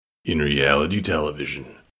In reality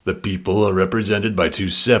television, the people are represented by two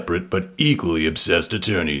separate but equally obsessed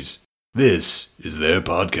attorneys. This is their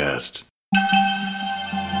podcast.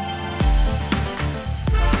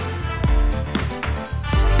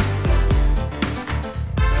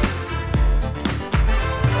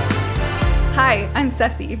 Hi, I'm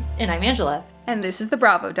Ceci. And I'm Angela. And this is the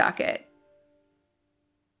Bravo Docket.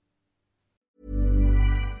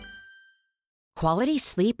 Quality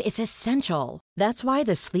sleep is essential. That's why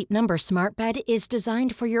the Sleep Number Smart Bed is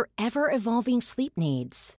designed for your ever-evolving sleep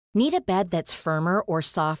needs. Need a bed that's firmer or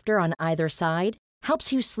softer on either side?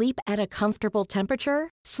 Helps you sleep at a comfortable temperature?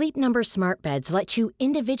 Sleep Number Smart Beds let you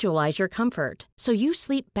individualize your comfort, so you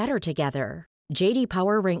sleep better together. J.D.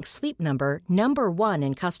 Power ranks Sleep Number number one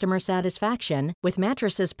in customer satisfaction with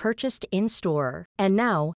mattresses purchased in-store. And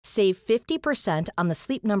now, save 50% on the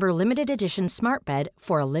Sleep Number Limited Edition Smart Bed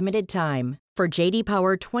for a limited time. For J.D.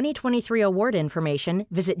 Power 2023 award information,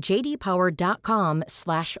 visit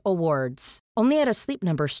jdpower.com/awards. Only at a Sleep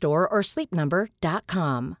Number store or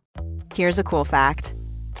sleepnumber.com. Here's a cool fact.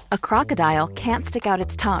 A crocodile can't stick out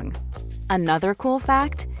its tongue. Another cool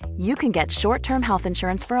fact, you can get short-term health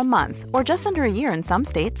insurance for a month or just under a year in some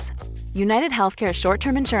states. United Healthcare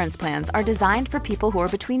short-term insurance plans are designed for people who are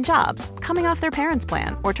between jobs, coming off their parents'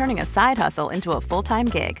 plan, or turning a side hustle into a full-time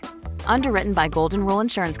gig. Underwritten by Golden Rule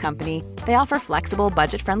Insurance Company, they offer flexible,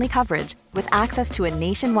 budget-friendly coverage with access to a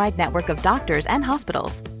nationwide network of doctors and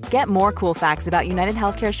hospitals. Get more cool facts about United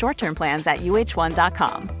Healthcare short-term plans at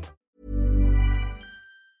uh1.com.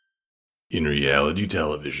 In reality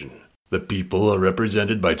television, the people are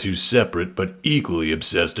represented by two separate but equally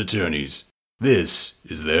obsessed attorneys. This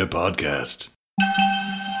is their podcast.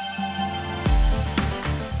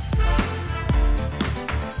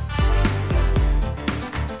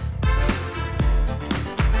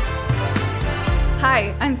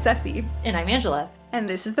 Hi, I'm Ceci. And I'm Angela. And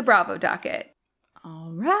this is the Bravo Docket.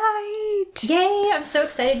 All right. Yay, I'm so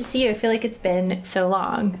excited to see you. I feel like it's been so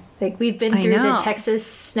long. Like, we've been through the Texas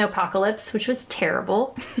snowpocalypse, which was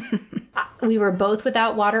terrible. We were both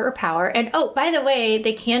without water or power. And, oh, by the way,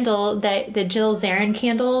 the candle, the Jill Zarin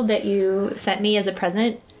candle that you sent me as a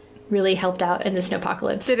present really helped out in the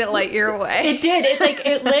snowpocalypse. Did it light your way? It did.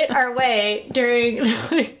 It lit our way during...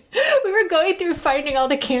 we were going through finding all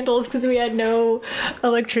the candles because we had no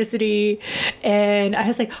electricity, and I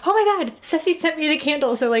was like, oh my god, Ceci sent me the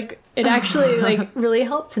candle. So like it actually really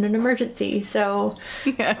helped in an emergency. So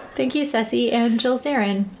yeah, thank you, Ceci and Jill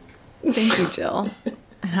Zarin. Thank you, Jill.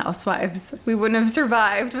 Housewives, we wouldn't have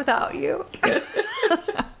survived without you.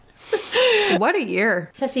 What a year.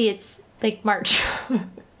 Ceci, it's like March.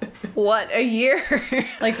 What a year.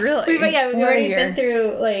 Like, really? We've already been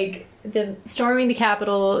through like the storming the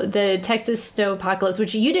Capitol, the Texas snowpocalypse,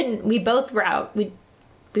 which you didn't. We both were out. We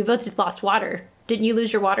both just lost water. Didn't you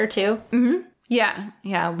lose your water too? Mm-hmm.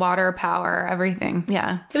 Yeah. Water, power, everything.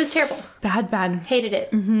 Yeah. It was terrible. Bad. Hated it.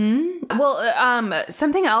 Mm-hmm. Well,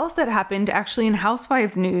 something else that happened actually in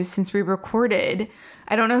Housewives news since we recorded.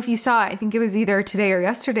 I don't know if you saw, I think it was either today or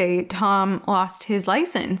yesterday, Tom lost his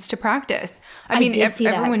license to practice. I mean,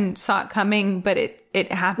 everyone saw it coming, but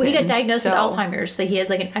it happened. Well, he got diagnosed with Alzheimer's. So he has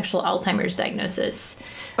like an actual Alzheimer's diagnosis.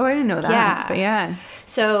 Oh, I didn't know that. Yeah. But yeah.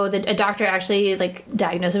 So a doctor actually like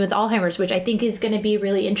diagnosed him with Alzheimer's, which I think is going to be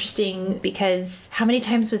really interesting because how many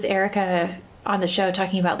times was Erica on the show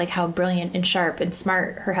talking about like how brilliant and sharp and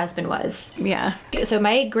smart her husband was? Yeah. So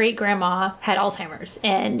my great grandma had Alzheimer's,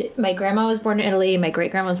 and my grandma was born in Italy. My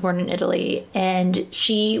great grandma was born in Italy, and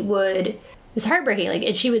it was heartbreaking. Like,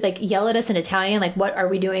 and she would like yell at us in Italian, like, what are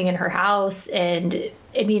we doing in her house? And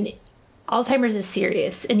I mean, Alzheimer's is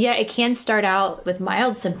serious. And yeah, it can start out with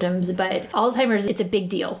mild symptoms, but Alzheimer's, it's a big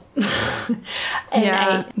deal.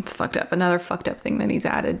 It's fucked up. Another fucked up thing that he's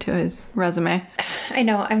added to his resume. I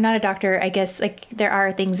know. I'm not a doctor. I guess like there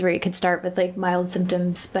are things where it could start with like mild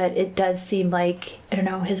symptoms, but it does seem like, I don't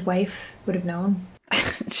know, his wife would have known.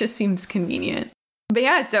 It just seems convenient. But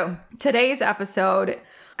yeah, so today's episode,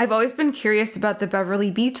 I've always been curious about the Beverly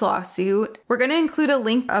Beach lawsuit. We're going to include a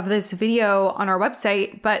link of this video on our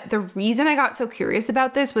website, but the reason I got so curious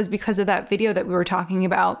about this was because of that video that we were talking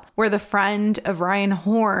about, where the friend of Ryan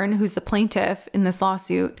Horn, who's the plaintiff in this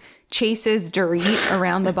lawsuit, chases Dorit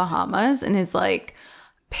around the Bahamas and is like,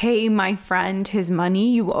 pay my friend his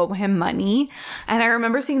money, you owe him money. And I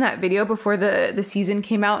remember seeing that video before the season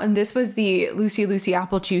came out, and this was the Lucy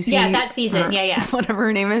Apple Juicy. Yeah, that season. Yeah. Whatever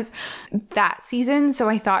her name is. That season. So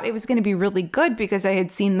I thought it was going to be really good because I had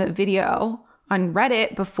seen the video on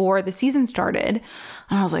Reddit before the season started.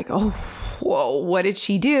 And I was like, oh, whoa, what did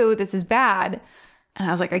she do? This is bad. And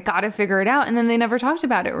I was like, I got to figure it out. And then they never talked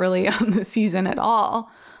about it really on the season at all.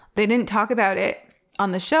 They didn't talk about it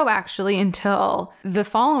on the show actually until the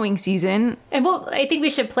following season. And I think we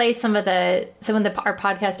should play some of our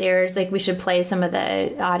podcast airs. Like we should play some of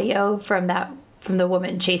the audio from the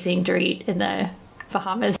woman chasing Dorit in the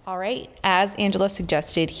Bahamas. All right. As Angela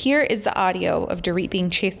suggested, here is the audio of Dorit being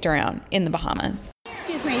chased around in the Bahamas.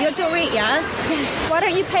 Excuse me, you're Dorit, yeah? Yes. Why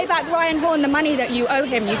don't you pay back Ryan Horn the money that you owe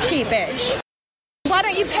him, you cheap bitch? Why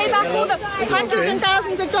don't you pay back all the hundreds and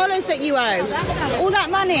thousands of dollars that you owe? All that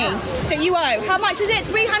money that you owe. How much is it?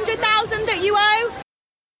 300,000 that you owe?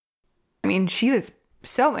 I mean, she was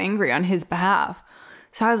so angry on his behalf.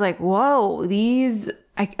 So I was like, whoa,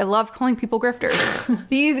 I love calling people grifters.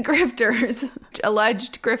 These grifters,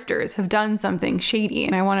 alleged grifters, have done something shady,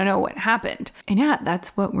 and I want to know what happened. And yeah, that's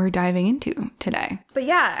what we're diving into today. But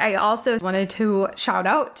yeah, I also wanted to shout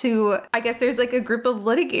out to, I guess there's like a group of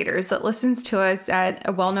litigators that listens to us at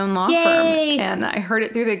a well-known law firm. And I heard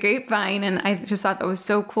it through the grapevine, and I just thought that was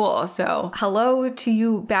so cool. So hello to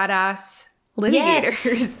you badass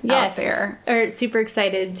litigators out there. Are super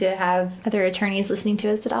excited to have other attorneys listening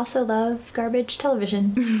to us that also love garbage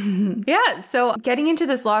television. Yeah, so getting into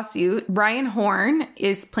this lawsuit, Ryan Horn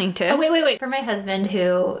is plaintiff. Oh, wait. For my husband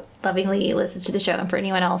who lovingly listens to the show, and for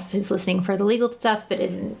anyone else who's listening for the legal stuff but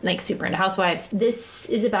isn't like super into housewives, this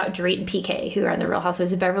is about Dorit and PK, who are on the Real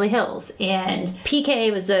Housewives of Beverly Hills. And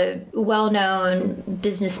PK was a well-known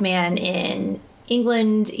businessman in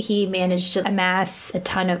England. He managed to amass a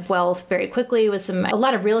ton of wealth very quickly with a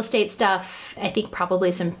lot of real estate stuff. I think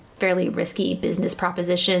probably some fairly risky business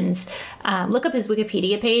propositions. Look up his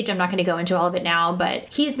Wikipedia page. I'm not going to go into all of it now, but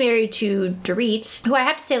he's married to Dorit, who I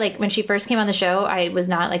have to say, like, when she first came on the show, I was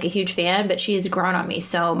not like a huge fan, but she's grown on me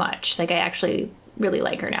so much. Like, I actually really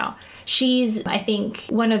like her now. She's, I think,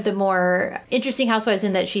 one of the more interesting housewives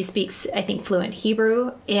in that she speaks, I think, fluent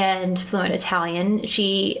Hebrew and fluent Italian.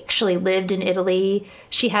 She actually lived in Italy.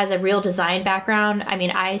 She has a real design background. I mean,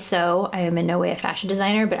 I am in no way a fashion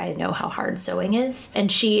designer, but I know how hard sewing is.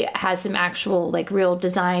 And she has some actual, like, real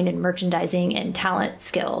design and merchandising and talent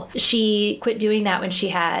skill. She quit doing that when she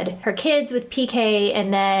had her kids with PK,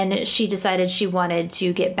 and then she decided she wanted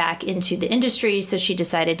to get back into the industry, so she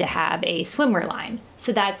decided to have a swimwear line.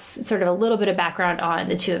 So that's sort of a little bit of background on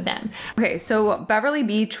the two of them. Okay, so Beverly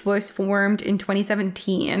Beach was formed in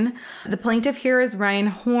 2017. The plaintiff here is Ryan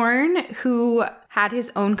Horn, who had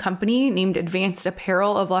his own company named Advanced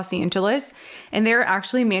Apparel of Los Angeles, and they're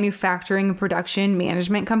actually a manufacturing and production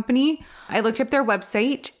management company. I looked up their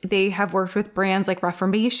website. They have worked with brands like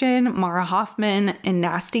Reformation, Mara Hoffman, and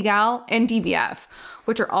Nasty Gal, and DVF,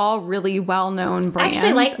 which are all really well-known brands. I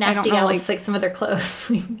actually like Nasty Gal, like some of their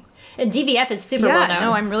clothes. And DVF is super well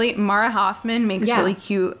known. No, Mara Hoffman makes really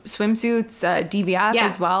cute swimsuits. DVF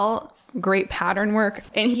as well. Great pattern work.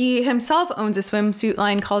 And he himself owns a swimsuit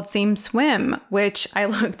line called Same Swim, which I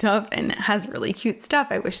looked up and has really cute stuff.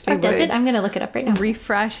 I wish they would. Does it? I'm going to look it up right now.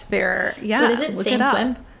 Refresh their, What is it? Same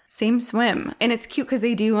Swim? Same Swim. And it's cute because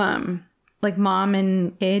they do like mom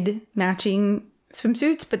and kid matching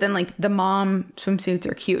swimsuits, but then like the mom swimsuits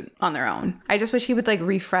are cute on their own. I just wish he would like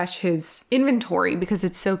refresh his inventory because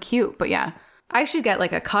it's so cute. But yeah, I should get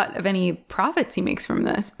like a cut of any profits he makes from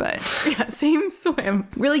this. But yeah, Same Swim.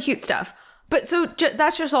 Really cute stuff. But so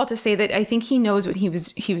that's just all to say that I think he knows what he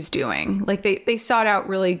was doing. Like they sought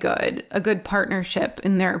out a good partnership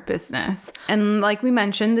in their business. And like we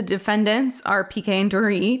mentioned, the defendants are PK and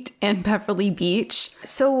Dorit and Beverly Beach.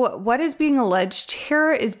 So what is being alleged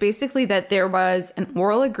here is basically that there was an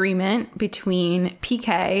oral agreement between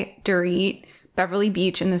PK, Dorit, Beverly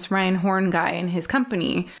Beach, and this Ryan Horn guy and his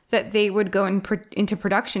company that they would go into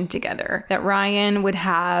production together. That Ryan would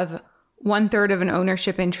have 1/3 of an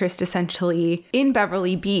ownership interest essentially in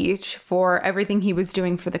Beverly Beach for everything he was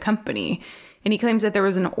doing for the company. And he claims that there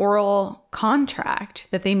was an oral contract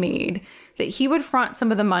that they made that he would front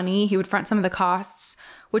some of the money, he would front some of the costs,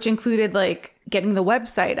 which included like getting the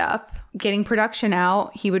website up, getting production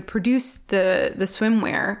out. He would produce the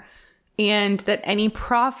swimwear, and that any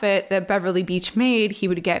profit that Beverly Beach made, he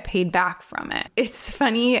would get paid back from it. It's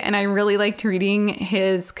funny, and I really liked reading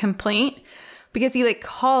his complaint because he like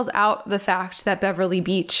calls out the fact that Beverly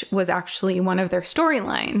Beach was actually one of their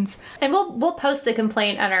storylines. And we'll post the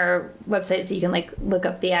complaint on our website so you can like look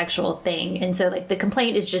up the actual thing. And so like the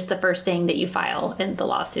complaint is just the first thing that you file in the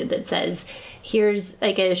lawsuit that says, here's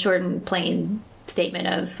like a short and plain statement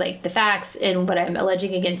of like the facts and what I'm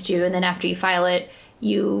alleging against you. And then after you file it,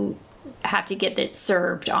 you have to get that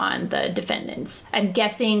served on the defendants. I'm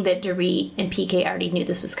guessing that Dorit and PK already knew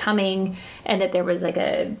this was coming and that there was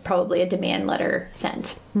like probably a demand letter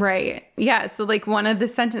sent. Right. Yeah. So like one of the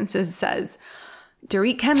sentences says,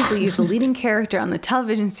 Dorit Kemsley is the leading character on the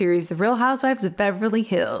television series The Real Housewives of Beverly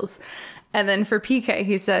Hills. And then for PK,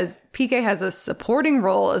 he says PK has a supporting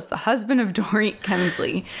role as the husband of Dorit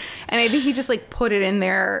Kemsley. And I think he just like put it in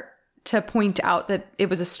there to point out that it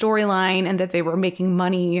was a storyline and that they were making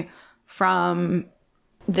money from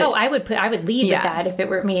this. Oh, I would lead with that if it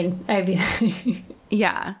were me.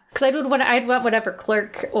 Yeah. Because I'd want whatever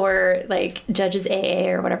clerk or like judge's AA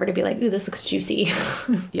or whatever to be like, ooh, this looks juicy.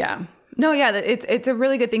 Yeah. No, yeah, it's a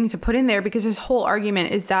really good thing to put in there because his whole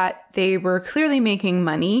argument is that they were clearly making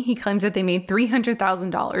money. He claims that they made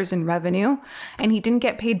 $300,000 in revenue and he didn't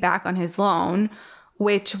get paid back on his loan,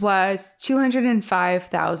 which was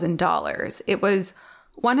 $205,000. It was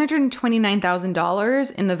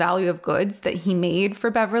 $129,000 in the value of goods that he made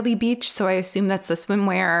for Beverly Beach. So I assume that's the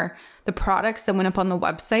swimwear, the products that went up on the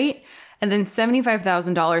website. And then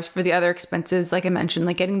 $75,000 for the other expenses, like I mentioned,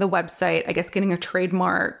 like getting the website, I guess getting a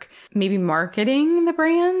trademark, maybe marketing the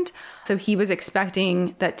brand. So he was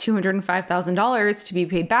expecting that $205,000 to be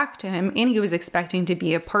paid back to him. And he was expecting to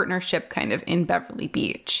be a partnership kind of in Beverly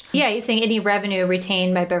Beach. Yeah, he's saying any revenue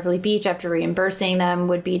retained by Beverly Beach after reimbursing them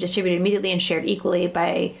would be distributed immediately and shared equally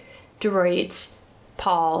by Dorit,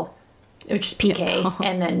 Paul, which is PK,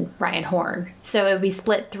 and then Ryan Horn. So it would be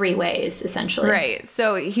split 3 ways, essentially. Right.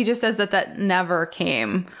 So he just says that never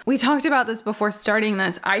came. We talked about this before starting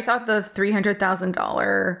this. I thought the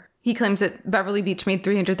 $300,000, he claims that Beverly Beach made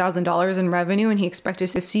 $300,000 in revenue and he expected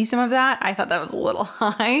to see some of that. I thought that was a little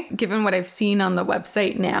high, given what I've seen on the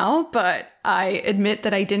website now. But I admit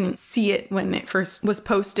that I didn't see it when it first was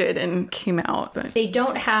posted and came out. But they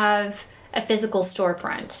don't have a physical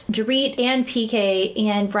storefront. Dorit and PK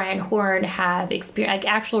and Ryan Horn have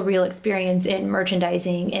actual real experience in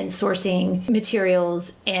merchandising and sourcing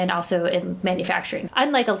materials and also in manufacturing.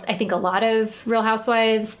 Unlike, I think, a lot of Real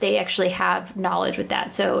Housewives, they actually have knowledge with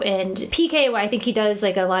that. So, and PK, I think he does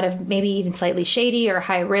like a lot of maybe even slightly shady or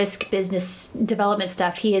high risk business development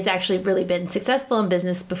stuff. He has actually really been successful in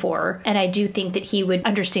business before. And I do think that he would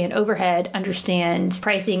understand overhead, understand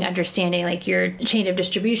pricing, understanding like your chain of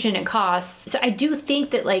distribution and cost. So I do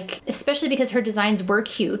think that, like, especially because her designs were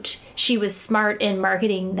cute, she was smart in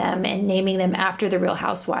marketing them and naming them after the Real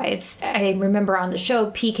Housewives. I remember on the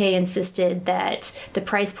show, PK insisted that the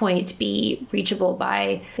price point be reachable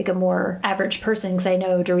by like a more average person, because I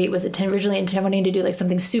know Dorit was originally intending to do like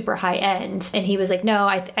something super high end, and he was like, no,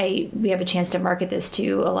 we have a chance to market this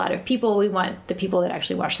to a lot of people. We want the people that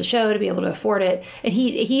actually watch the show to be able to afford it. And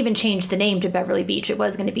he even changed the name to Beverly Beach. It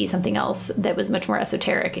was going to be something else that was much more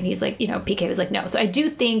esoteric, and he's like, PK was like, no. So I do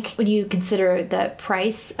think when you consider the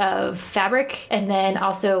price of fabric, and then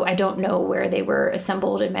also I don't know where they were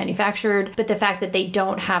assembled and manufactured, but the fact that they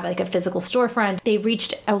don't have like a physical storefront, they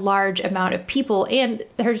reached a large amount of people, and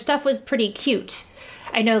her stuff was pretty cute.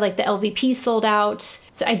 I know like the LVP sold out.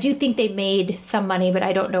 So I do think they made some money, but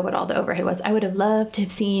I don't know what all the overhead was. I would have loved to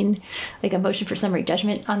have seen like a motion for summary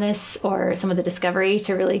judgment on this, or some of the discovery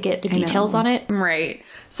to really get the details on it. Right.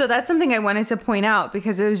 So that's something I wanted to point out,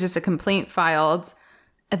 because it was just a complaint filed,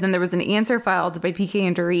 and then there was an answer filed by PK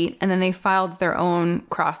and Dorit, and then they filed their own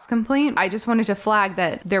cross complaint. I just wanted to flag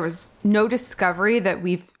that there was no discovery that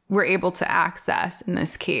we're able to access in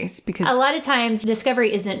this case, because a lot of times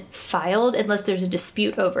discovery isn't filed unless there's a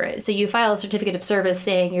dispute over it. So you file a certificate of service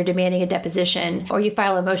saying you're demanding a deposition, or you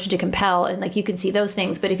file a motion to compel, and like you can see those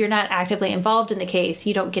things. But if you're not actively involved in the case,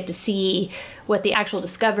 you don't get to see what the actual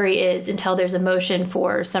discovery is until there's a motion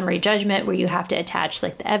for summary judgment, where you have to attach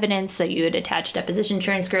like the evidence. So you would attach deposition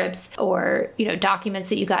transcripts or, documents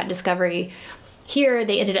that you got in discovery. Here,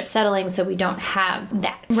 they ended up settling, so we don't have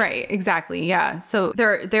that. Right, exactly, yeah. So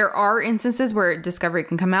there are instances where discovery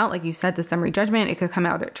can come out. Like you said, the summary judgment, it could come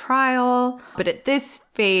out at trial. But at this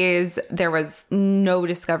phase, there was no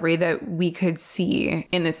discovery that we could see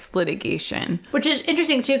in this litigation. Which is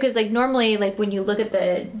interesting, too, because like normally, like when you look at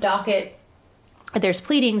the docket, there's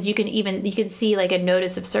pleadings, you can see like a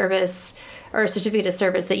notice of service or a certificate of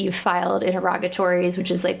service that you filed, interrogatories,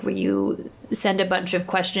 which is like where you send a bunch of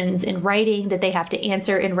questions in writing that they have to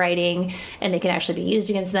answer in writing, and they can actually be used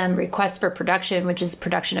against them. Requests for production, which is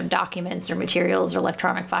production of documents or materials or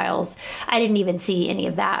electronic files. I didn't even see any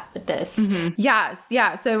of that with this. Mm-hmm. Yes,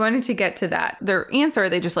 yeah. So I wanted to get to that. Their answer,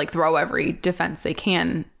 they just like throw every defense they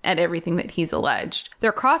can at everything that he's alleged.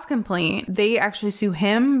 Their cross complaint, they actually sue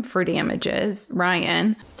him for damages,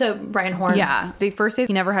 Ryan. So Ryan Horn. Yeah. They first say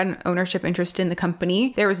he never had an ownership interest in the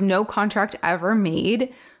company. There was no contract ever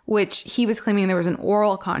made, which he was claiming there was an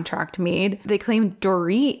oral contract made. They claim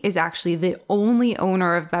Dorit is actually the only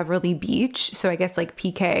owner of Beverly Beach. So I guess like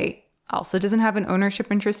PK also doesn't have an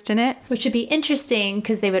ownership interest in it. Which would be interesting,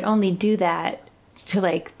 because they would only do that to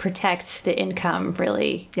like protect the income,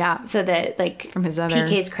 really. Yeah. So that like from his other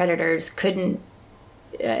PK's creditors couldn't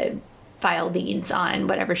file liens on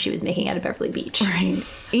whatever she was making out of Beverly Beach. Right.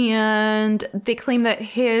 And they claim that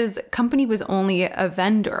his company was only a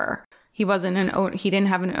vendor. He didn't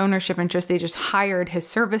have an ownership interest. They just hired his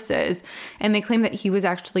services. And they claim that he was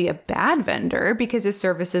actually a bad vendor because his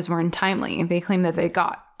services were untimely. They claim that they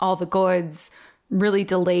got all the goods really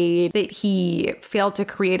delayed, that he failed to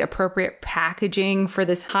create appropriate packaging for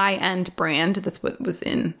this high-end brand. That's what was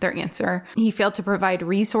in their answer. He failed to provide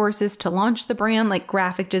resources to launch the brand, like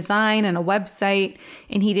graphic design and a website,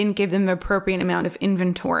 and he didn't give them the appropriate amount of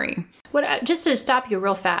inventory. Just to stop you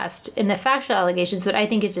real fast, in the factual allegations, what I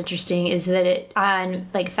think is interesting is that on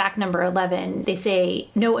like fact number 11, they say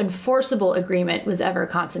no enforceable agreement was ever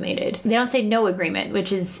consummated. They don't say no agreement,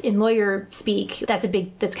 which is in lawyer speak, that's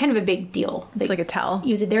kind of a big deal. It's like a tell.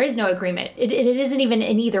 There is no agreement. It isn't even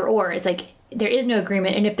an either or. It's like there is no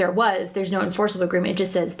agreement, and if there was, there's no enforceable agreement. It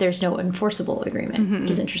just says there's no enforceable agreement,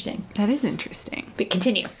 which is interesting. That is interesting. But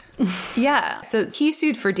continue. Yeah. So he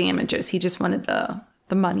sued for damages. He just wanted the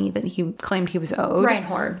money that he claimed he was owed. Ryan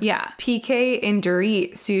Horn. Yeah. PK and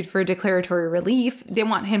Dorit sued for declaratory relief. They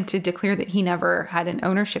want him to declare that he never had an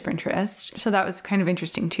ownership interest. So that was kind of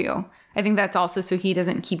interesting too. I think that's also so he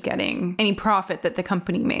doesn't keep getting any profit that the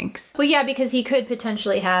company makes. Well, yeah, because he could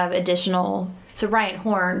potentially have additional... So Ryan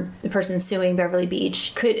Horn, the person suing Beverly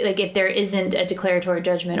Beach, could, like, if there isn't a declaratory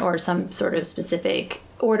judgment or some sort of specific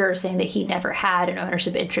order saying that he never had an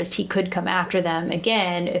ownership interest, he could come after them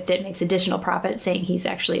again if it makes additional profit, saying he's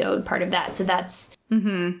actually owed part of that. So that's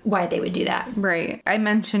why they would do that. Right. I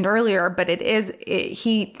mentioned earlier, but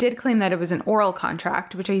he did claim that it was an oral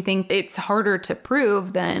contract, which I think it's harder to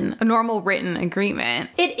prove than a normal written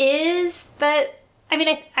agreement. It is, but... I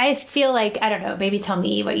mean, I feel like, I don't know, maybe tell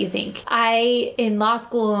me what you think. In law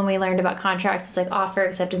school, when we learned about contracts, it's like offer,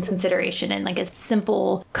 acceptance, consideration. And like a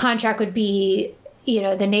simple contract would be,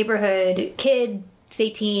 the neighborhood kid, he's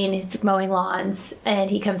 18, he's mowing lawns, and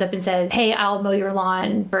he comes up and says, hey, I'll mow your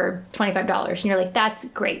lawn for $25. And you're like, that's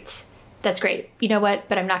great. That's great. You know what?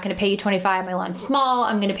 But I'm not going to pay you $25. My lawn's small.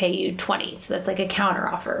 I'm going to pay you $20. So that's like a counter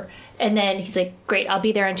offer. And then he's like, great, I'll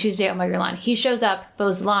be there on Tuesday. I'll mow your lawn. He shows up,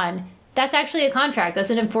 mows the lawn. That's actually a contract. That's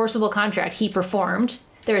an enforceable contract. He performed.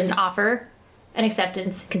 There is an offer, an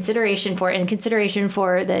acceptance, consideration for the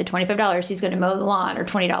 $25 he's going to mow the lawn, or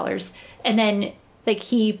 $20. And then,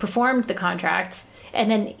 he performed the contract,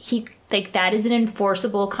 and then that is an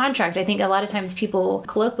enforceable contract. I think a lot of times people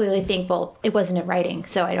colloquially think, well, it wasn't in writing,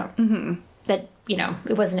 so I don't... That,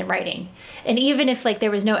 it wasn't in writing. And even if,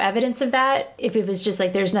 there was no evidence of that, if it was just,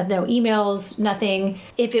 there's no emails, nothing,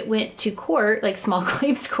 if it went to court, small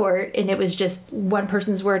claims court, and it was just one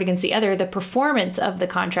person's word against the other, the performance of the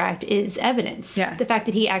contract is evidence. Yeah. The fact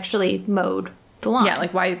that he actually mowed the lawn. Yeah,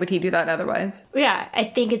 why would he do that otherwise? Yeah, I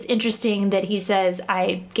think it's interesting that he says,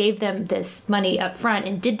 I gave them this money up front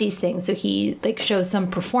and did these things, so he, shows some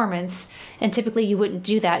performance. And typically you wouldn't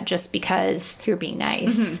do that just because you're being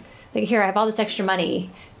nice. Here, I have all this extra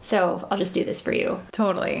money, so I'll just do this for you.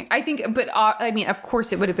 Totally. I think, but of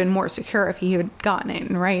course it would have been more secure if he had gotten it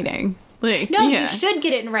in writing. You should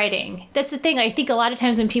get it in writing. That's the thing. I think a lot of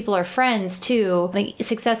times when people are friends too,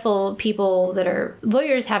 successful people that are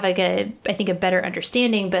lawyers have a better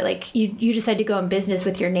understanding, but you decide to go in business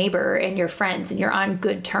with your neighbor and your friends and you're on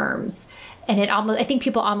good terms. And I think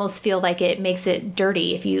people almost feel like it makes it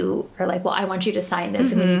dirty if you are like, well, I want you to sign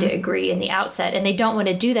this and we need to agree in the outset. And they don't want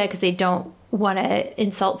to do that because they don't want to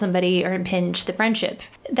insult somebody or impinge the friendship.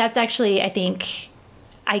 That's actually, I think,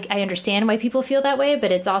 I understand why people feel that way,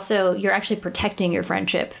 but it's also, you're actually protecting your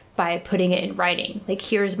friendship by putting it in writing.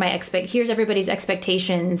 Here's here's everybody's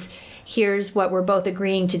expectations. Here's what we're both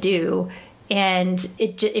agreeing to do. And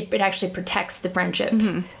it actually protects the friendship.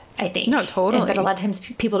 I think. No, totally. But a lot of times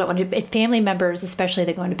people don't want to, family members, especially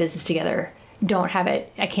that go into business together, don't have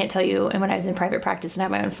it. I can't tell you. And when I was in private practice and I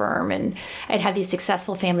had my own firm and I'd have these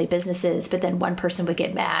successful family businesses, but then one person would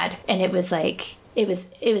get mad. And it was it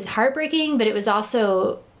was heartbreaking, but it was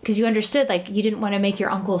also because you understood, you didn't want to make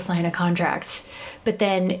your uncle sign a contract. But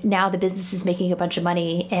then now the business is making a bunch of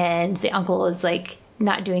money and the uncle is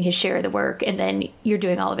not doing his share of the work. And then you're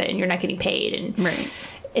doing all of it and you're not getting paid. And right.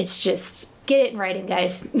 It's just... Get it in writing,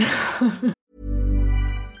 guys.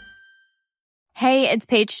 Hey, it's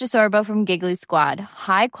Paige DeSorbo from Giggly Squad.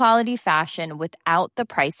 High quality fashion without the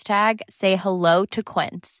price tag. Say hello to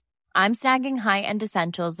Quince. I'm snagging high-end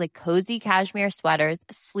essentials like cozy cashmere sweaters,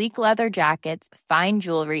 sleek leather jackets, fine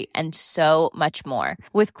jewelry, and so much more.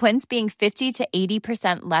 With Quince being 50 to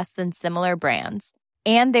 80% less than similar brands.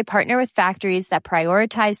 And they partner with factories that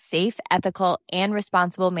prioritize safe, ethical, and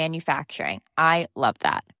responsible manufacturing. I love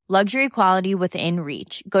that. Luxury quality within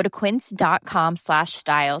reach. Go to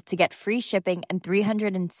quince.com/style to get free shipping and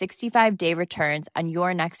 365-day returns on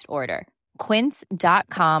your next order.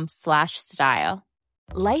 Quince.com/style.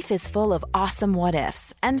 Life is full of awesome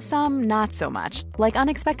what-ifs, and some not so much, like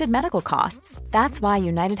unexpected medical costs. That's why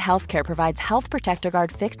United Healthcare provides Health Protector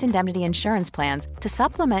Guard fixed indemnity insurance plans to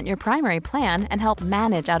supplement your primary plan and help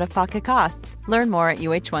manage out-of-pocket costs. Learn more at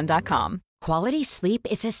uh1.com. Quality sleep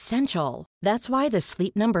is essential. That's why the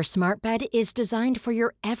Sleep Number Smart Bed is designed for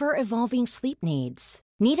your ever-evolving sleep needs.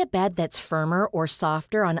 Need a bed that's firmer or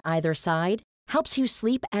softer on either side? Helps you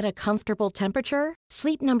sleep at a comfortable temperature?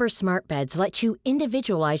 Sleep Number Smart Beds let you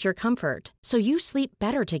individualize your comfort, so you sleep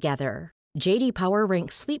better together. J.D. Power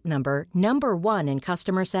ranks Sleep Number number 1 in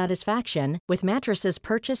customer satisfaction with mattresses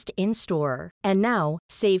purchased in-store. And now,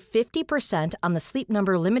 save 50% on the Sleep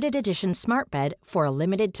Number Limited Edition Smart Bed for a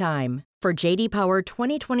limited time. For J.D. Power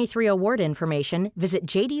 2023 award information, visit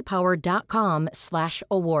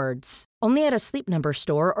jdpower.com/awards. Only at a Sleep Number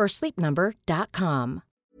store or sleepnumber.com.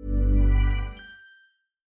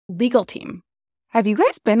 Legal team. Have you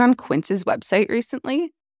guys been on Quince's website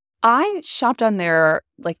recently? I shopped on there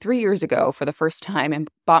like 3 years ago for the first time and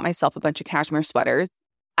bought myself a bunch of cashmere sweaters.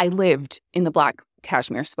 I lived in the black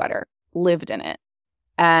cashmere sweater, lived in it.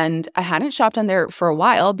 And I hadn't shopped on there for a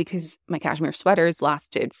while because my cashmere sweaters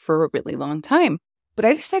lasted for a really long time. But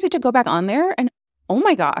I decided to go back on there and oh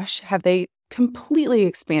my gosh, have they completely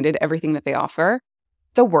expanded everything that they offer.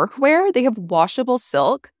 The workwear, they have washable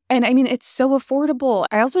silk. And I mean, it's so affordable.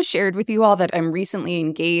 I also shared with you all that I'm recently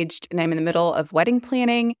engaged and I'm in the middle of wedding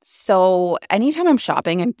planning. So anytime I'm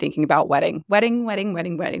shopping, I'm thinking about wedding.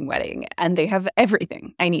 And they have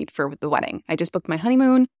everything I need for the wedding. I just booked my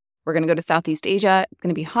honeymoon. We're going to go to Southeast Asia. It's going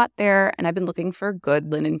to be hot there. And I've been looking for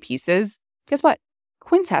good linen pieces. Guess what?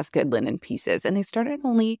 Quince has good linen pieces and they start at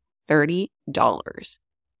only $30.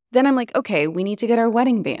 Then I'm like, okay, we need to get our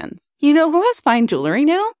wedding bands. You know who has fine jewelry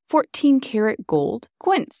now? 14 karat gold,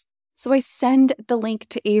 Quince. So I send the link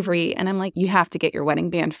to Avery and I'm like, you have to get your wedding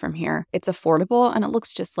band from here. It's affordable and it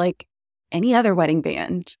looks just like any other wedding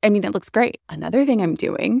band. I mean, it looks great. Another thing I'm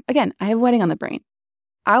doing, again, I have a wedding on the brain.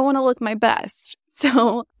 I want to look my best.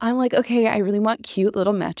 So I'm like, okay, I really want cute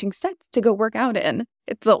little matching sets to go work out in.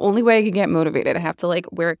 It's the only way I can get motivated. I have to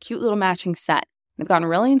like wear a cute little matching set. I've gotten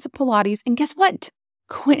really into Pilates and guess what?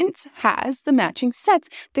 Quince has the matching sets.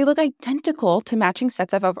 They look identical to matching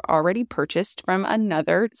sets I've already purchased from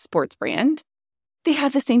another sports brand. They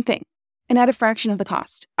have the same thing and at a fraction of the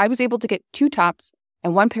cost. I was able to get 2 tops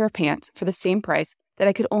and 1 pair of pants for the same price that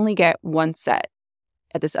I could only get 1 set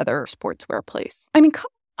at this other sportswear place. I mean,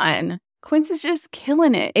 come on. Quince is just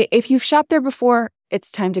killing it. If you've shopped there before,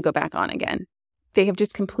 it's time to go back on again. They have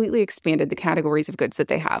just completely expanded the categories of goods that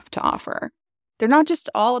they have to offer. They're not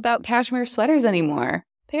just all about cashmere sweaters anymore.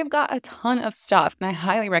 They have got a ton of stuff, and I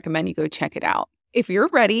highly recommend you go check it out. If you're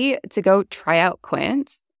ready to go try out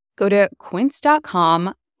Quince, go to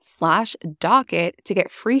quince.com/docket to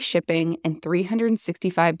get free shipping and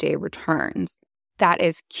 365-day returns. That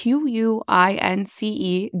is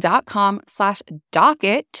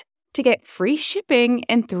QUINCE.com/docket to get free shipping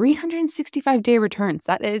and 365-day returns.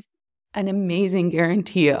 That is an amazing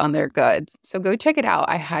guarantee on their goods. So go check it out.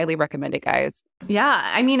 I highly recommend it, guys. Yeah,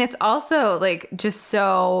 I mean, it's also like just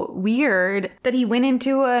so weird that he went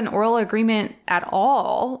into an oral agreement at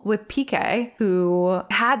all with PK, who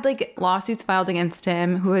had like lawsuits filed against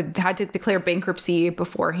him, who had to declare bankruptcy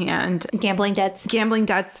beforehand. Gambling debts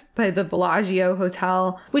by the Bellagio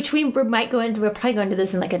Hotel. Which we'll probably go into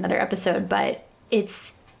this in like another episode, but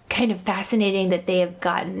it's kind of fascinating that they have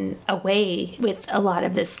gotten away with a lot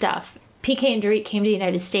of this stuff. PK and Dorit came to the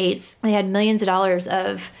United States. They had millions of dollars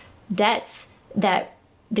of debts that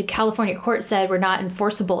the California court said were not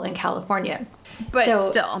enforceable in California. But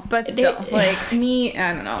still, like me,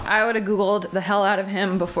 I don't know. I would have Googled the hell out of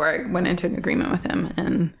him before I went into an agreement with him.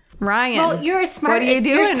 And Ryan, well, you're a smart, what are you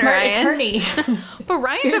doing, Ryan? attorney. But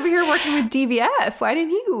Ryan's over here working with DVF. Why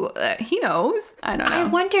didn't he? He knows. I don't know. I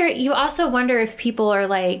wonder. You also wonder if people are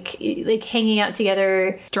like hanging out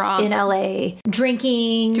together, drunk in LA,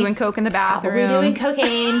 drinking, doing coke in the bathroom, probably doing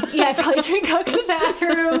cocaine. Yeah, probably doing coke in the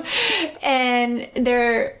bathroom, and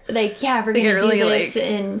they're like, "Yeah, we're gonna do this."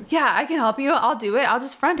 And yeah, I can help you. I'll do it. I'll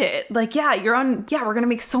just front it. Like, yeah, you're on. Yeah, we're gonna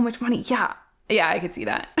make so much money. Yeah, I could see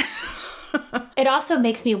that. It also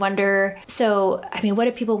makes me wonder, so, I mean, what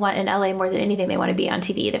do people want in LA more than anything? They want to be on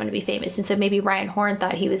TV. They want to be famous. And so maybe Ryan Horn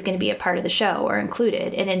thought he was going to be a part of the show or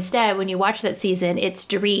included. And instead, when you watch that season, it's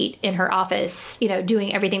Dorit in her office,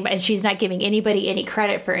 doing everything, and she's not giving anybody any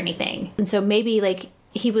credit for anything. And so maybe, like,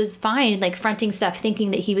 he was fine, like fronting stuff,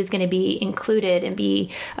 thinking that he was going to be included and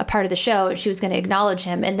be a part of the show and she was going to acknowledge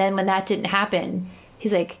him. And then when that didn't happen,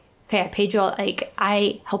 he's like, okay, I paid you all, like,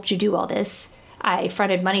 I helped you do all this. I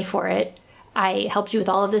fronted money for it. I helped you with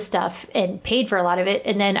all of this stuff and paid for a lot of it.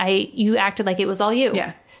 And then you acted like it was all you.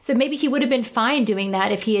 Yeah. So maybe he would have been fine doing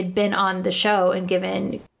that if he had been on the show and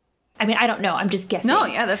given, I mean, I don't know. I'm just guessing. No,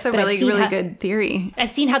 yeah, that's a really good theory. I've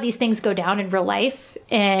seen how these things go down in real life.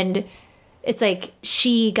 And it's like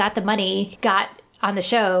she got the money, got on the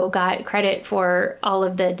show, got credit for all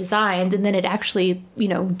of the designs, and then it actually,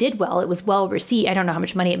 did well. It was well received. I don't know how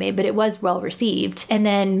much money it made, but it was well received. And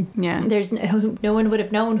then there's no one would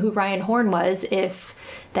have known who Ryan Horn was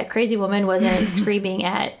if that crazy woman wasn't screaming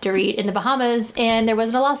at Dorit in the Bahamas and there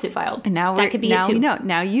wasn't a lawsuit filed. And now that could be it too.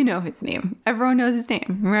 Now you know his name. Everyone knows his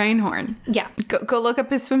name, Ryan Horn. Yeah. Go look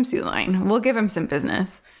up his swimsuit line. We'll give him some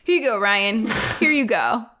business. Here you go, Ryan. Here you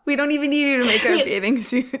go. We don't even need you to make our bathing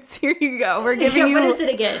suits. Here you go. We're giving you. What is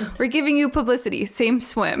it again? We're giving you publicity. Same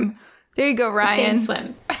swim. There you go, Ryan.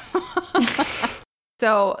 Same swim.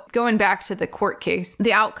 So going back to the court case,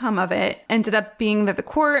 the outcome of it ended up being that the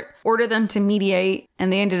court ordered them to mediate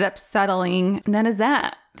and they ended up settling. And that is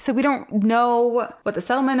that. So we don't know what the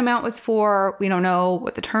settlement amount was for. We don't know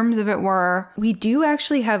what the terms of it were. We do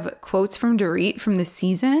actually have quotes from Dorit from the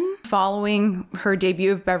season following her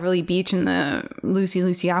debut of Beverly Beach in the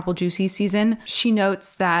Lucy Apple Juicy season. She notes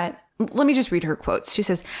that, let me just read her quotes. She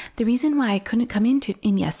says, "The reason why I couldn't come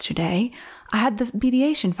in yesterday, I had the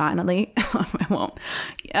mediation finally." I won't.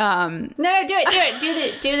 No, do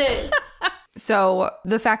it. So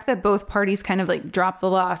the fact that both parties kind of like dropped the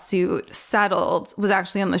lawsuit, settled, was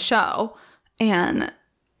actually on the show. And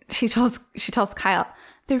she tells Kyle,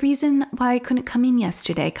 "The reason why I couldn't come in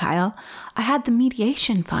yesterday, Kyle, I had the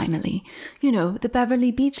mediation finally. The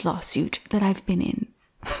Beverly Beach lawsuit that I've been in."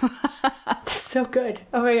 That's so good.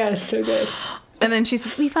 Oh my God, it's so good. And then she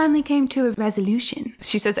says, "We finally came to a resolution."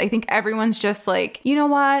 She says, "I think everyone's just like, you know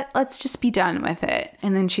what? Let's just be done with it."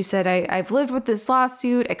 And then she said, I've lived with this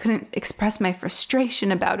lawsuit. I couldn't express my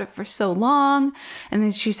frustration about it for so long." And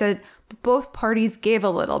then she said, "Both parties gave a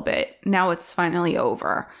little bit. Now it's finally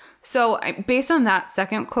over." So based on that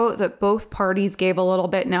second quote, that both parties gave a little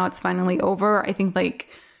bit, now it's finally over, I think like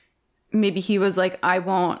maybe he was like, "I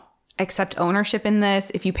won't accept ownership in this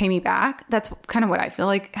if you pay me back." That's kind of what I feel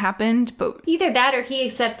like happened. But either that or he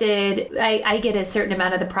accepted, I get a certain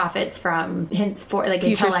amount of the profits from henceforth, like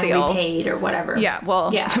future until sales. I'm repaid or whatever. Yeah,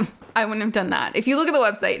 well, yeah. I wouldn't have done that. If you look at the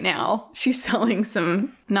website now, she's selling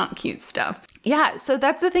some not cute stuff. Yeah, so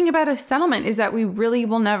that's the thing about a settlement, is that we really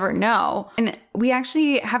will never know. And we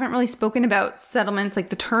actually haven't really spoken about settlements, like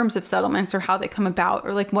the terms of settlements or how they come about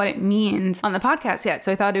or like what it means on the podcast yet.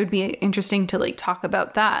 So I thought it would be interesting to like talk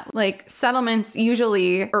about that. Like settlements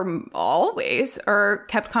usually or always are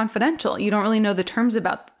kept confidential. You don't really know the terms of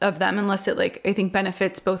them unless it like, I think,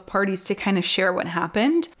 benefits both parties to kind of share what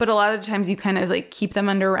happened. But a lot of the times you kind of like keep them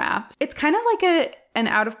under wraps. It's kind of like an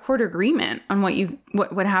out-of-court agreement on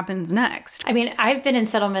what happens next. I mean, I've been in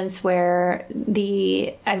settlements where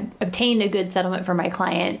I've obtained a good settlement for my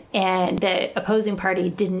client and the opposing party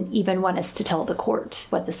didn't even want us to tell the court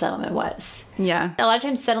what the settlement was. Yeah. A lot of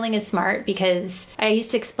times settling is smart because I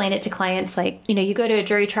used to explain it to clients like, you go to a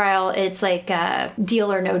jury trial, it's like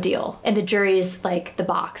deal or no deal. And the jury is like the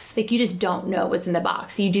box. Like you just don't know what's in the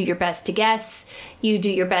box. You do your best to guess. You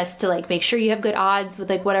do your best to like make sure you have good odds with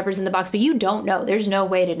like whatever's in the box, but you don't know. There's no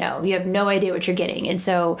way to know. You have no idea what you're getting. And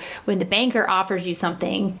so when the banker offers you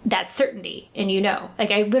something, that's certainty. And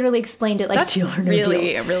like I literally explained it like that's deal or no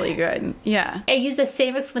really, deal. really good. Yeah. I used the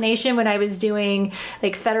same explanation when I was doing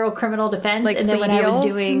like federal criminal defense. Like and then when I was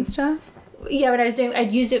doing stuff. Yeah, when I was doing,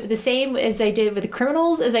 I'd used it the same as I did with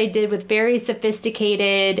criminals, as I did with very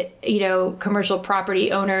sophisticated, commercial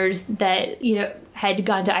property owners that, had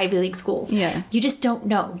gone to Ivy League schools. Yeah. You just don't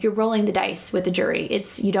know. You're rolling the dice with the jury.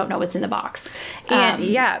 You don't know what's in the box.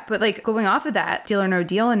 And but like going off of that deal or no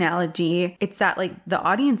deal analogy, it's that like the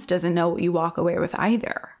audience doesn't know what you walk away with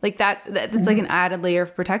either. Like that's mm-hmm. like an added layer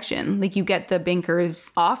of protection. Like you get the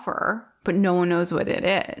banker's offer, but no one knows what it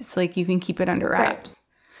is. Like you can keep it under wraps. Right.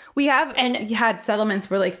 We have had settlements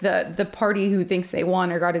where like the party who thinks they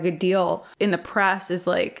won or got a good deal in the press is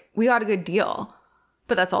like, we got a good deal.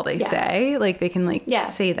 But that's all they say. Like they can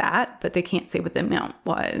say that, but they can't say what the amount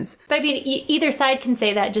was. But I mean, either side can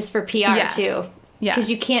say that just for PR too. Yeah. Because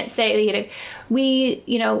you can't say,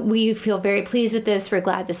 we feel very pleased with this. We're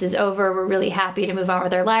glad this is over. We're really happy to move on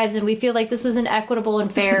with our lives. And we feel like this was an equitable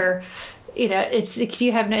and fair, it's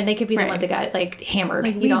you have no, and they could be the ones that got like hammered.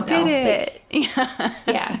 Like, you don't know. We did it.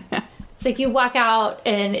 Yeah. It's like you walk out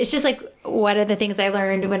and it's just like, one of the things I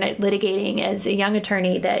learned when litigating as a young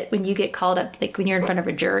attorney, that when you get called up, like when you're in front of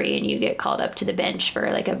a jury and you get called up to the bench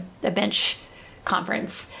for like a bench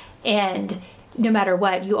conference, and no matter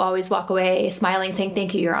what, you always walk away smiling, saying,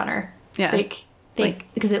 "Thank you, Your Honor." Yeah.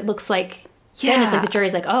 Because it looks like, then it's like the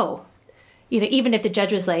jury's like, oh, even if the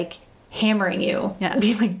judge was like hammering you,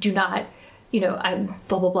 being like, do not, I'm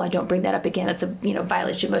blah, blah, blah, don't bring that up again. That's a,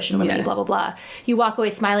 violation of motion limiting, blah, blah, blah. You walk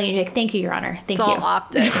away smiling and you're like, thank you, Your Honor. Thank you. It's all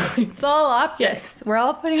optics. It's all optics. Yes. We're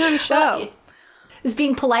all putting on a show. Well, it's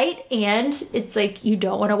being polite, and it's like you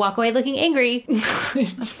don't want to walk away looking angry.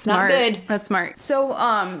 It's Smart. not good. That's smart. So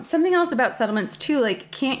something else about settlements too,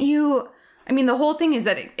 like the whole thing is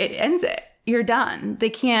that it ends it. You're done. They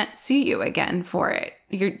can't sue you again for it.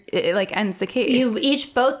 It like ends the case.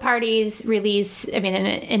 Both parties release, in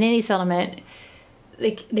any settlement,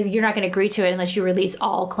 like you're not going to agree to it unless you release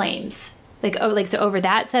all claims. So over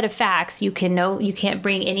that set of facts, you can't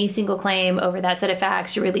bring any single claim over that set of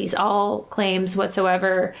facts. You release all claims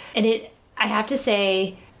whatsoever. And I have to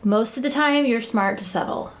say, most of the time you're smart to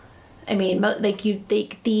settle.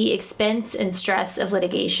 The expense and stress of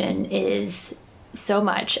litigation is so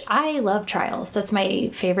much. I love trials. That's my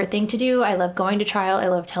favorite thing to do. I love going to trial. I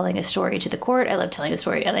love telling a story to the court. I love telling a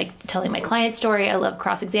story. I like telling my client's story. I love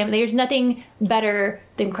cross-examining. There's nothing better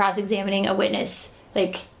than cross-examining a witness.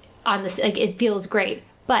 On this, it feels great.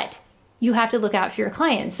 But you have to look out for your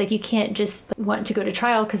clients. You can't just want to go to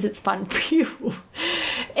trial because it's fun for you.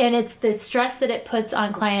 And it's the stress that it puts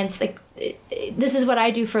on clients. This is what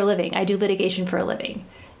I do for a living. I do litigation for a living.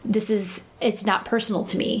 It's not personal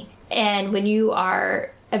to me. And when you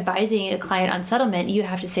are advising a client on settlement, you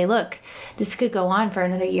have to say, look, this could go on for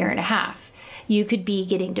another year and a half. You could be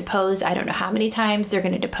getting deposed. I don't know how many times. They're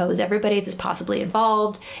going to depose everybody that's possibly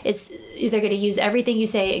involved. They're going to use everything you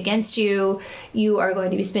say against you. You are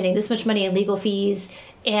going to be spending this much money in legal fees.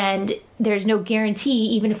 And there's no guarantee,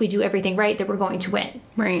 even if we do everything right, that we're going to win.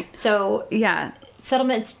 Right. So,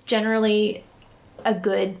 settlement's generally a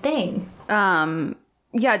good thing.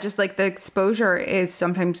 Just the exposure is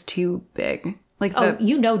sometimes too big.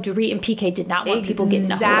 Dorit and PK did not want people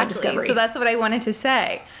getting a whole lot of discovery. So that's what I wanted to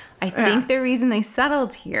say. I think the reason they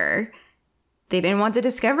settled here, they didn't want the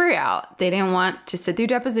discovery out. They didn't want to sit through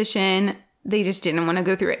deposition. They just didn't want to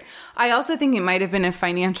go through it. I also think it might have been a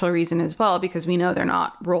financial reason as well, because we know they're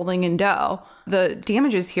not rolling in dough. The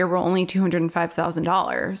damages here were only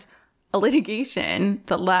 $205,000. A litigation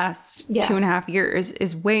that lasts 2.5 years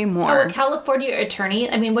is way more. Oh, a California attorney?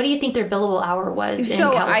 What do you think their billable hour was in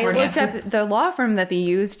California? I looked up the law firm that they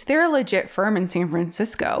used. They're a legit firm in San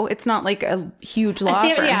Francisco. It's not like a huge law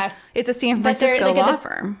firm. Yeah. It's a San Francisco law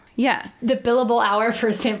firm. Yeah. The billable hour for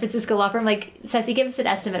a San Francisco law firm. Ceci, give us an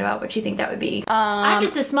estimate about what you think that would be. I'm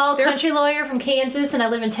just a small country lawyer from Kansas, and I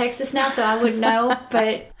live in Texas now, so I wouldn't know.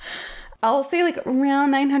 But I'll say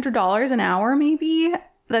around $900 an hour, maybe.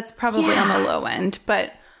 That's probably on the low end,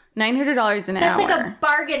 but $900 an hour. That's like a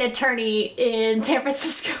bargain attorney in San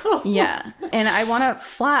Francisco. Yeah. And I want to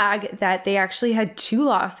flag that they actually had 2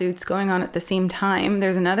 lawsuits going on at the same time.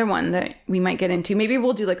 There's another one that we might get into. Maybe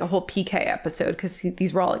we'll do a whole PK episode because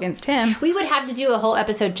these were all against him. We would have to do a whole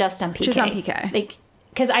episode just on PK. Just on PK.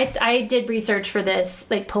 Because I did research for this,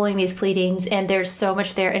 pulling these pleadings, and there's so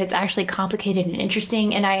much there, and it's actually complicated and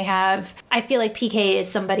interesting. And I feel like PK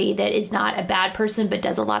is somebody that is not a bad person, but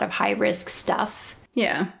does a lot of high risk stuff.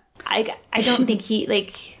 Yeah. I don't think he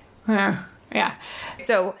yeah.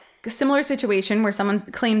 So a similar situation where someone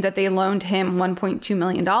claimed that they loaned him $1.2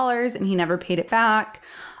 million and he never paid it back.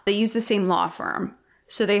 They used the same law firm.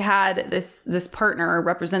 So they had this partner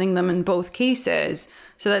representing them in both cases.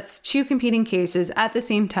 So that's 2 competing cases at the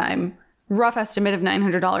same time. Rough estimate of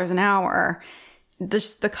 $900 an hour.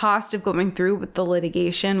 The cost of going through with the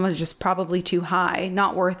litigation was just probably too high.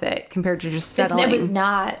 Not worth it compared to just settling. It was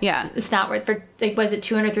not. Yeah. It's not worth for, was it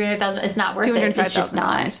 $200,000, $300,000? It's not worth it. It's just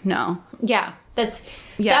not. No. Yeah.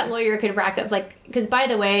 That lawyer could rack up, because by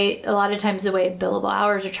the way, a lot of times the way billable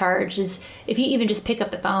hours are charged is if you even just pick up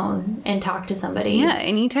the phone and talk to somebody. Yeah,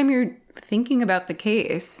 anytime you're thinking about the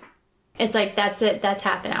case. It's that's it. That's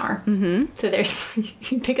half an hour. Mm-hmm. So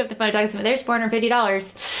you pick up the phone and talk to somebody. There's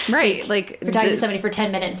 $450. Right. For talking to somebody for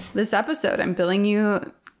 10 minutes. This episode, I'm billing you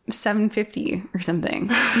 $750 or something,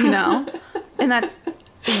 and that's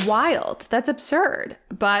wild. That's absurd,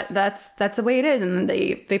 but that's the way it is, and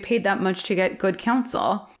they paid that much to get good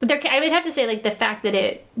counsel. But I would have to say, the fact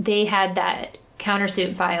that they had that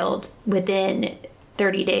countersuit filed within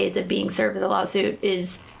 30 days of being served with a lawsuit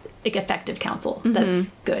is effective counsel. Mm-hmm.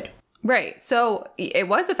 That's good. Right. So it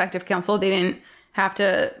was effective counsel. They didn't have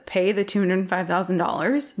to pay the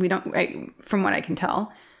 $205,000. We don't, from what I can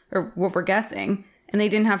tell, or what we're guessing. and they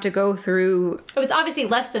didn't have to go through. It was obviously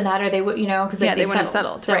less than that, or they would, because they wouldn't have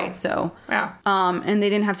settled, right? So, yeah. And they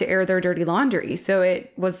didn't have to air their dirty laundry, so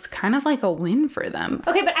it was kind of like a win for them.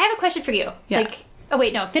 Okay, but I have a question for you. Yeah. Like, oh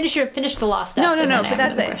wait, no, finish the law stuff. No, but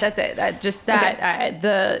that's it. That's it.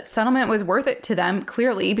 The settlement was worth it to them,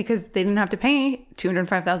 clearly, because they didn't have to pay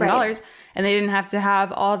 $205,000. Right. And they didn't have to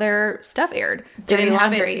have all their stuff aired. They didn't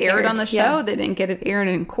have it aired on the show. Yeah. They didn't get it aired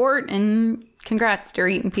in court. And congrats,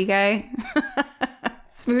 Dorit and PK.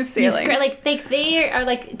 Smooth sailing. They are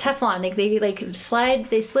like Teflon.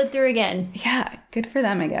 They slid through again. Yeah, good for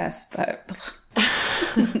them, I guess. But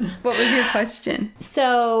what was your question?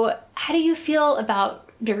 So, how do you feel about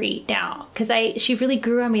Dorit now? Because she really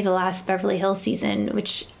grew on me the last Beverly Hills season,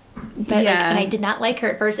 and I did not like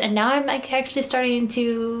her at first, and now I'm actually starting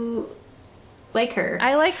to like her.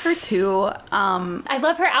 I like her too. I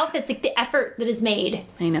love her outfits, the effort that is made.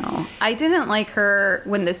 I know. I didn't like her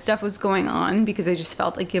when this stuff was going on because I just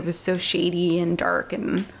felt like it was so shady and dark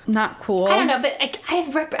and not cool. I don't know, but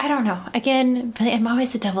I don't know. Again, I'm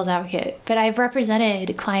always the devil's advocate, but I've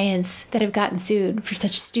represented clients that have gotten sued for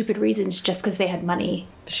such stupid reasons just because they had money.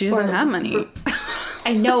 She doesn't have money.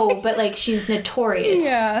 I know, but she's notorious.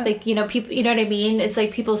 Yeah. People, you know what I mean? It's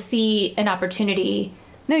like people see an opportunity.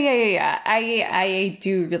 No, yeah. I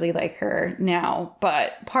do really like her now,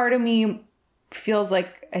 but part of me feels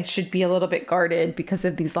like I should be a little bit guarded because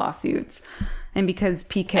of these lawsuits and because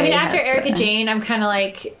PK. I mean, after Erica Jane, I'm kind of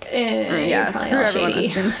like, screw everyone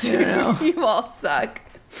that's been sued. You all suck.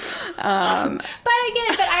 But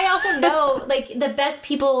I also know the best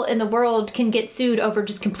people in the world can get sued over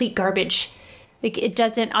just complete garbage. It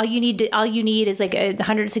doesn't. All you need is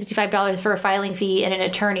 $165 for a filing fee and an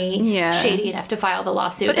attorney shady enough to file the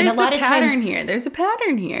lawsuit. But there's a lot a of pattern times here. There's a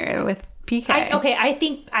pattern here with PK. I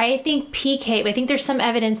think PK. I think there's some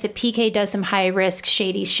evidence that PK does some high risk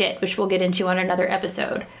shady shit, which we'll get into on another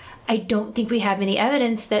episode. I don't think we have any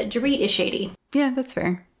evidence that Dorit is shady. Yeah, that's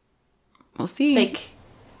fair. We'll see.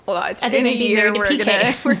 Watch. In a year, we're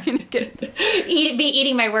gonna get be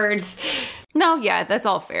eating my words. No, yeah, that's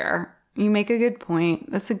all fair. You make a good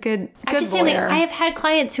point. That's a good I'm just saying, I have had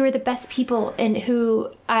clients who are the best people and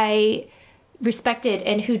who I respected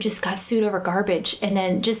and who just got sued over garbage. And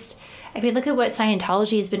then look at what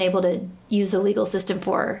Scientology has been able to use the legal system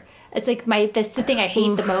for. It's that's the thing I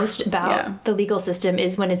hate the most about the legal system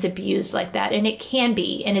is when it's abused like that. And it can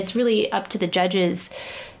be. And it's really up to the judges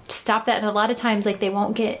to stop that. And a lot of times, they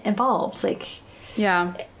won't get involved. I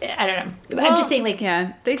don't know. I'm just saying, they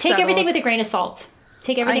take settled. everything with a grain of salt.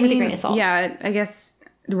 Take everything with a grain of salt. Yeah, I guess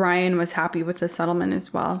Ryan was happy with the settlement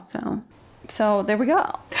as well. So there we go.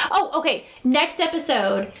 Oh, okay. Next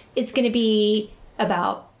episode, it's going to be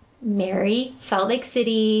about Mary, Salt Lake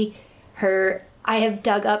City. I have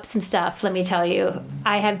dug up some stuff, let me tell you.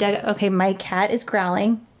 Okay, my cat is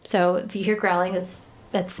growling. So if you hear growling,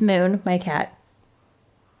 that's Moon, my cat.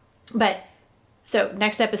 But, so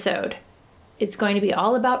next episode, it's going to be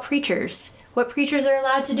all about preachers. What preachers are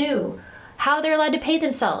allowed to do. How they're allowed to pay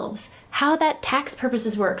themselves, how that tax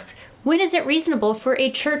purposes works. When is it reasonable for a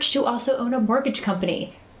church to also own a mortgage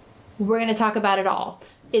company? We're going to talk about it all.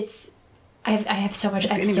 I have so much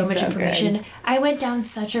information. Good. I went down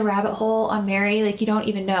such a rabbit hole on Mary, you don't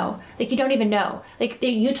even know. The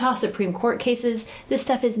Utah Supreme Court cases, this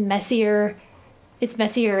stuff is messier. It's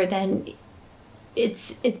messier than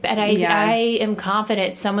it's bad. I am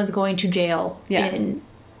confident someone's going to jail in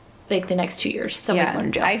the next 2 years. Someone's going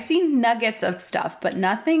to jail. I've seen nuggets of stuff, but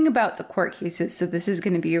nothing about the court cases. So this is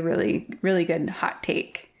going to be a really, really good hot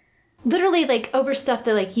take. Literally, over stuff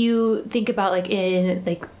that, you think about,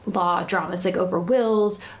 in, law dramas, over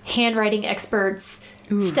wills, handwriting experts,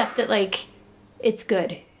 stuff that, it's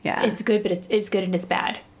good. Yeah. It's good, but it's good and it's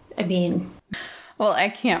bad. I mean. Well, I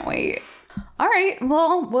can't wait. All right.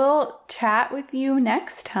 Well, we'll chat with you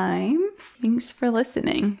next time. Thanks for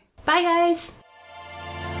listening. Bye, guys.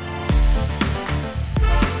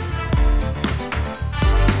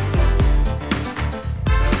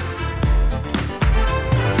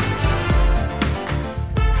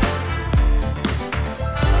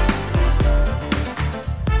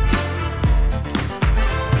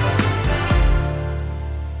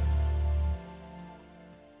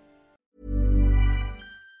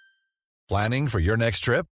 Planning for your next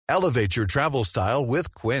trip? Elevate your travel style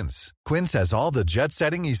with Quince. Quince has all the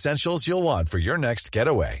jet-setting essentials you'll want for your next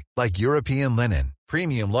getaway, like European linen,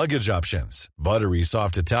 premium luggage options, buttery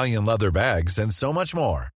soft Italian leather bags, and so much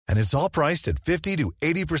more. And it's all priced at 50 to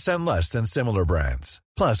 80% less than similar brands.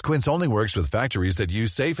 Plus, Quince only works with factories that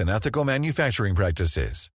use safe and ethical manufacturing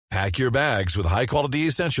practices. Pack your bags with high-quality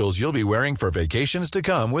essentials you'll be wearing for vacations to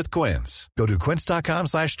come with Quince. Go to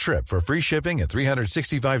quince.com/trip for free shipping and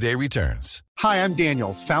 365-day returns. Hi, I'm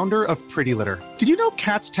Daniel, founder of Pretty Litter. Did you know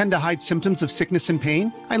cats tend to hide symptoms of sickness and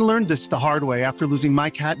pain? I learned this the hard way after losing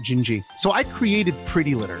my cat, Gingy. So I created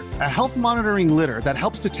Pretty Litter, a health monitoring litter that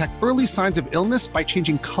helps detect early signs of illness by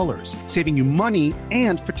changing colors, saving you money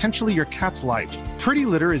and potentially your cat's life. Pretty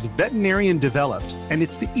Litter is veterinarian developed, and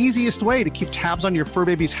it's the easiest way to keep tabs on your fur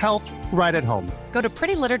baby's health right at home. Go to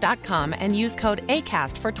prettylitter.com and use code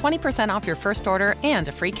ACAST for 20% off your first order and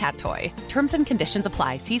a free cat toy. Terms and conditions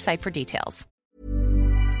apply. See site for details.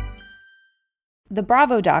 The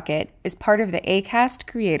Bravo Docket is part of the Acast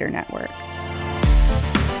Creator Network.